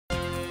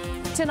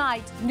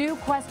Tonight, new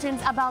questions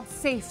about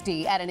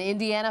safety at an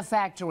Indiana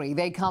factory.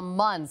 They come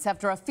months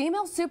after a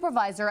female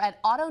supervisor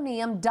at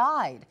Autoneum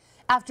died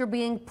after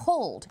being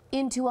pulled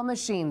into a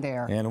machine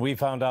there. And we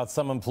found out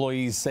some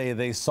employees say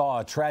they saw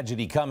a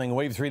tragedy coming.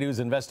 Wave 3 News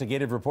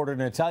investigative reporter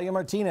Natalia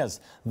Martinez,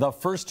 the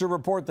first to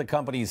report the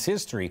company's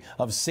history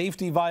of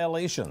safety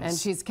violations. And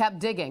she's kept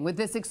digging with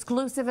this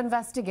exclusive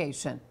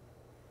investigation.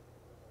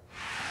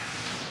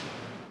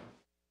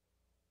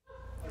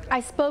 I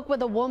spoke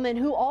with a woman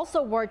who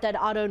also worked at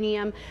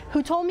Autoneum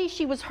who told me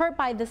she was hurt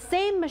by the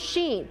same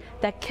machine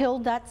that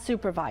killed that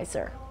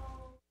supervisor.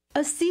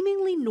 A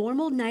seemingly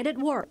normal night at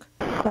work.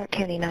 Clark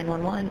County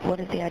 911, what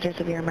is the address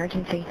of your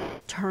emergency?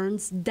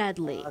 Turns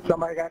deadly.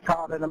 Somebody got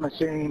caught in a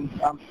machine.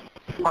 I'm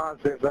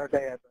positive they're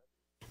dead.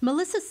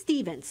 Melissa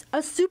Stevens,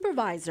 a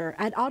supervisor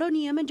at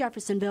Autoneum in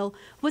Jeffersonville,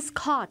 was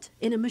caught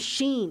in a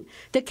machine.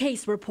 The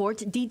case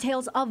report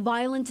details a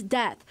violent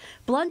death,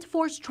 blunt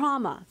force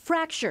trauma,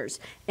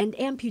 fractures, and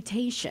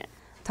amputation.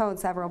 Told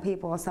several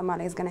people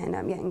somebody's going to end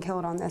up getting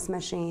killed on this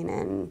machine,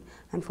 and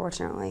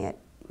unfortunately it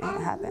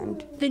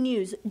happened. The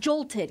news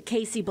jolted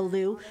Casey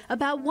Ballew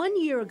about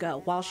 1 year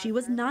ago while she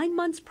was 9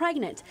 months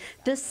pregnant.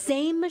 The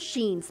same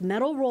machine's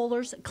metal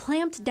rollers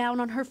clamped down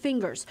on her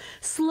fingers,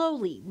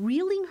 slowly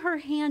reeling her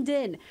hand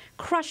in,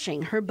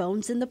 crushing her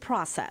bones in the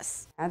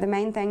process. The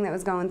main thing that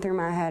was going through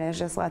my head is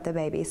just let the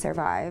baby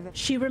survive.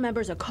 She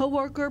remembers a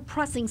coworker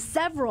pressing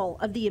several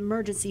of the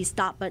emergency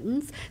stop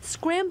buttons,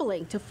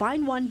 scrambling to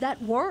find one that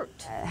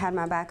worked. Had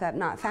my backup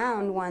not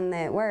found one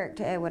that worked,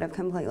 it would have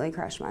completely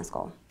crushed my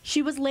skull.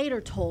 She was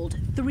later told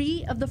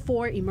 3 of the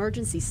 4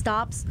 emergency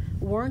stops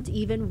weren't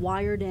even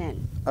wired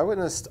in. I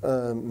witnessed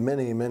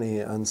many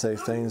unsafe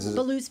things.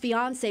 Ballew's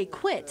fiancé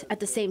quit at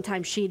the same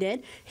time she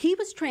did. He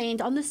was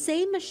trained on the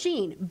same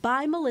machine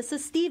by Melissa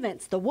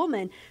Stevens, the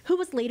woman who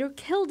was later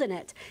killed in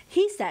it.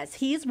 He says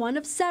he is one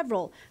of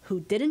several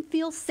who didn't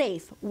feel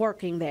safe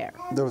working there.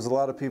 There was a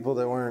lot of people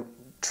that weren't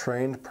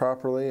trained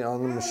properly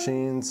on the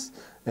machines,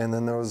 and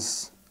then there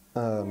was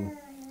a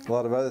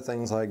lot of other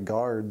things like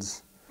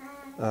guards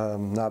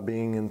not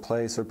being in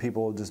place, or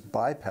people just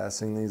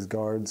bypassing these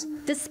guards.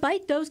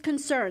 Despite those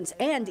concerns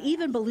and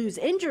even Ballew's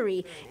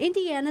injury,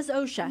 Indiana's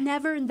OSHA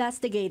never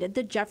investigated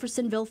the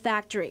Jeffersonville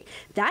factory.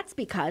 That's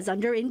because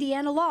under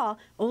Indiana law,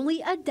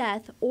 only a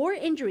death or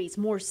injuries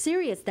more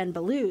serious than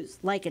Ballew's,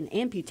 like an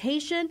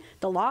amputation,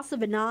 the loss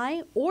of an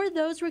eye, or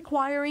those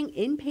requiring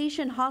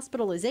inpatient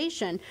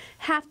hospitalization,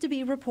 have to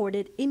be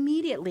reported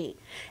immediately.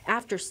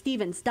 After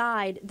Stevens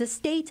died, the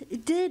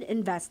state did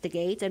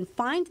investigate and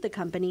fined the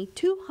company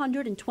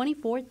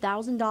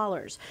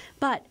 $224,000,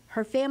 but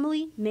her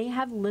family may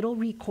have little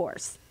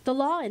recourse. The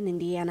law in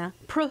Indiana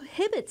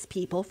prohibits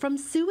people from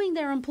suing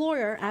their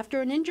employer after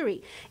an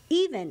injury,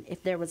 even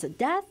if there was a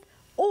death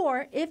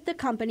or if the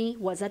company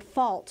was at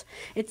fault.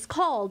 It's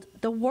called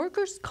the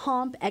Workers'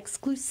 Comp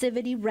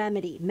Exclusivity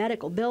Remedy.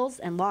 Medical bills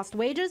and lost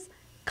wages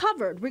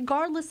covered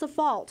regardless of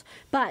fault,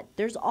 but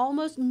there's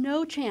almost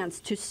no chance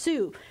to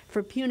sue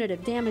for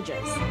punitive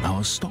damages.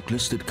 Our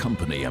stock-listed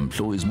company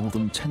employs more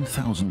than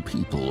 10,000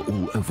 people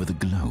all over the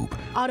globe.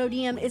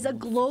 Autoneum is a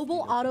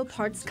global auto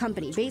parts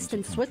company based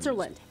in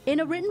Switzerland. In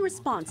a written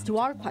response to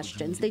our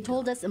questions, they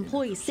told us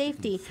employee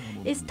safety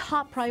is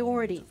top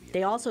priority.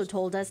 They also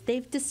told us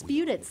they've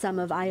disputed some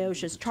of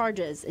OSHA's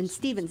charges in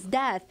Stevens'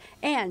 death,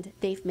 and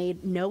they've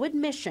made no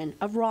admission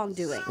of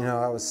wrongdoing. You know,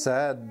 I was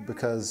sad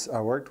because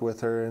I worked with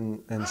her,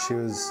 and she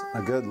was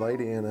a good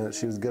lady, and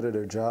she was good at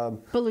her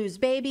job. Ballew's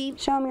baby,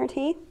 Show him your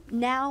teeth.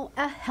 now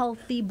a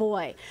healthy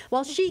boy.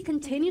 While she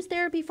continues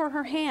therapy for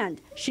her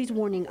hand, she's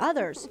warning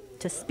others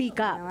to speak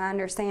up. I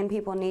understand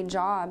people need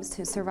jobs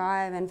to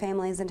survive and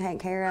families to take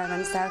care of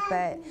and stuff, but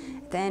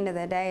at the end of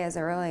the day, is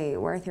it really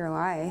worth your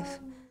life?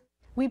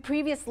 We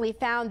previously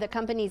found the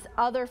company's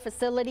other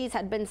facilities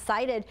had been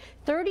cited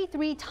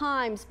 33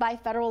 times by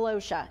federal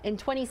OSHA. In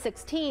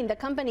 2016, the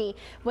company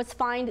was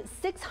fined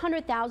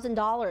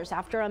 $600,000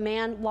 after a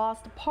man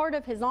lost part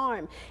of his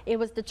arm. It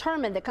was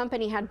determined the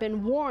company had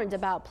been warned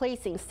about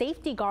placing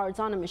safety guards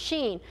on a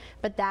machine,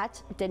 but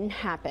that didn't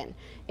happen.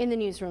 In the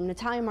newsroom,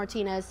 Natalia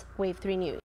Martinez, Wave 3 News.